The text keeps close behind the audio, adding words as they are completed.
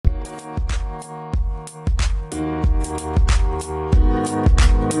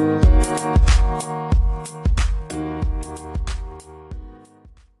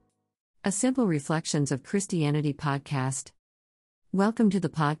A Simple Reflections of Christianity podcast. Welcome to the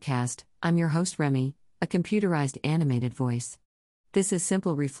podcast. I'm your host Remy, a computerized animated voice. This is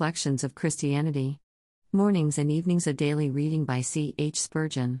Simple Reflections of Christianity. Mornings and evenings, a daily reading by C.H.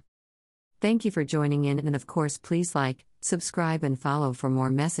 Spurgeon. Thank you for joining in, and of course please like, subscribe and follow for more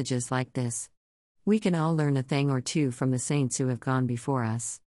messages like this. We can all learn a thing or two from the saints who have gone before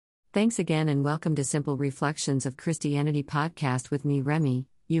us. Thanks again and welcome to Simple Reflections of Christianity podcast with me Remy,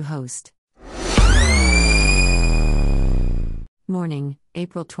 you host. Morning,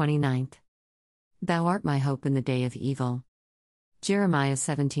 April 29th. Thou art my hope in the day of evil. Jeremiah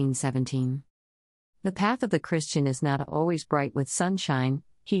 17:17. The path of the Christian is not always bright with sunshine,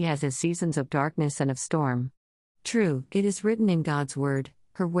 he has his seasons of darkness and of storm. True, it is written in God's word,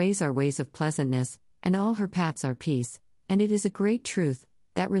 her ways are ways of pleasantness, and all her paths are peace, and it is a great truth,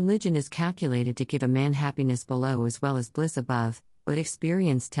 that religion is calculated to give a man happiness below as well as bliss above. But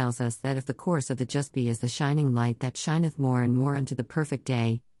experience tells us that if the course of the just be as the shining light that shineth more and more unto the perfect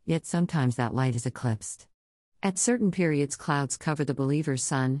day, yet sometimes that light is eclipsed. At certain periods clouds cover the believer's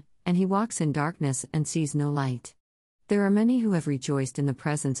sun, and he walks in darkness and sees no light. There are many who have rejoiced in the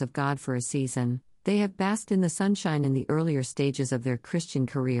presence of God for a season, they have basked in the sunshine in the earlier stages of their Christian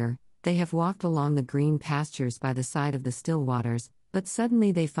career, they have walked along the green pastures by the side of the still waters, but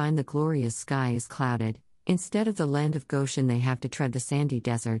suddenly they find the glorious sky is clouded. Instead of the land of Goshen, they have to tread the sandy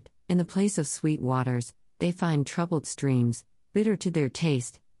desert. In the place of sweet waters, they find troubled streams, bitter to their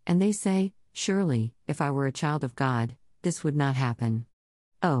taste, and they say, "Surely, if I were a child of God, this would not happen."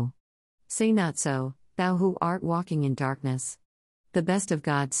 Oh! Say not so, thou who art walking in darkness. The best of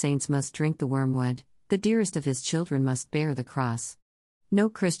God's saints must drink the wormwood, the dearest of his children must bear the cross. No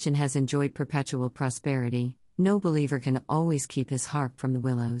Christian has enjoyed perpetual prosperity, no believer can always keep his harp from the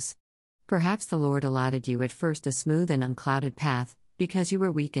willows. Perhaps the Lord allotted you at first a smooth and unclouded path, because you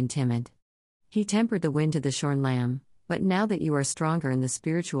were weak and timid. He tempered the wind to the shorn lamb, but now that you are stronger in the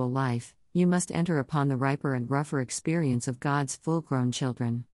spiritual life, you must enter upon the riper and rougher experience of God's full-grown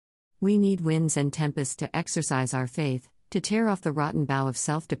children. We need winds and tempests to exercise our faith, to tear off the rotten bough of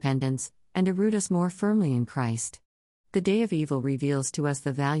self-dependence, and to root us more firmly in Christ. The day of evil reveals to us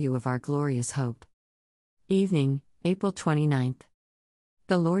the value of our glorious hope. Evening, April 29th.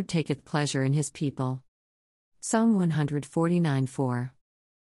 The Lord taketh pleasure in his people. Psalm 149:4.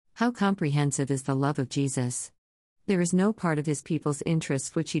 How comprehensive is the love of Jesus! There is no part of his people's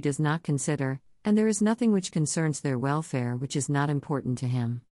interests which he does not consider, and there is nothing which concerns their welfare which is not important to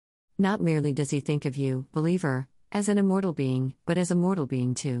him. Not merely does he think of you, believer, as an immortal being, but as a mortal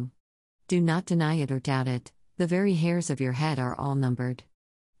being too. Do not deny it or doubt it, the very hairs of your head are all numbered.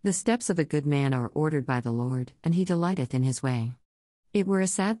 The steps of a good man are ordered by the Lord, and he delighteth in his way. It were a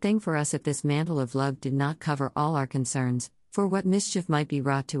sad thing for us if this mantle of love did not cover all our concerns, for what mischief might be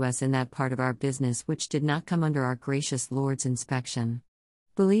wrought to us in that part of our business which did not come under our gracious Lord's inspection.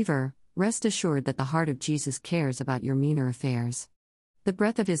 Believer, rest assured that the heart of Jesus cares about your meaner affairs. The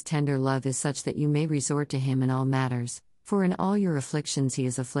breath of his tender love is such that you may resort to him in all matters, for in all your afflictions he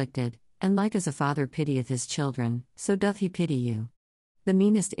is afflicted, and like as a father pitieth his children, so doth he pity you. The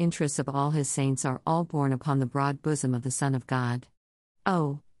meanest interests of all his saints are all borne upon the broad bosom of the Son of God.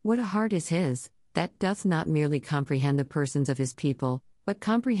 Oh, what a heart is his, that doth not merely comprehend the persons of his people, but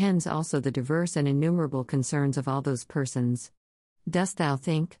comprehends also the diverse and innumerable concerns of all those persons. Dost thou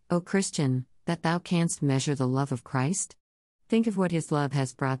think, O Christian, that thou canst measure the love of Christ? Think of what his love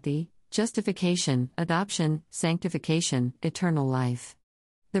has brought thee: justification, adoption, sanctification, eternal life.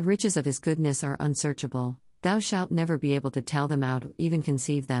 The riches of his goodness are unsearchable, thou shalt never be able to tell them out or even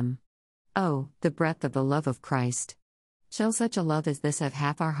conceive them. Oh, the breadth of the love of Christ! Shall such a love as this have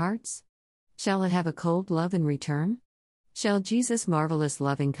half our hearts? Shall it have a cold love in return? Shall Jesus' marvelous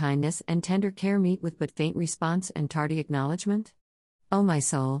loving kindness and tender care meet with but faint response and tardy acknowledgement? O my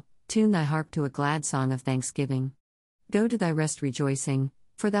soul, tune thy harp to a glad song of thanksgiving. Go to thy rest rejoicing,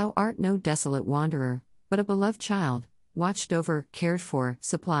 for thou art no desolate wanderer, but a beloved child, watched over, cared for,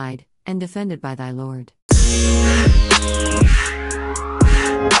 supplied, and defended by thy Lord.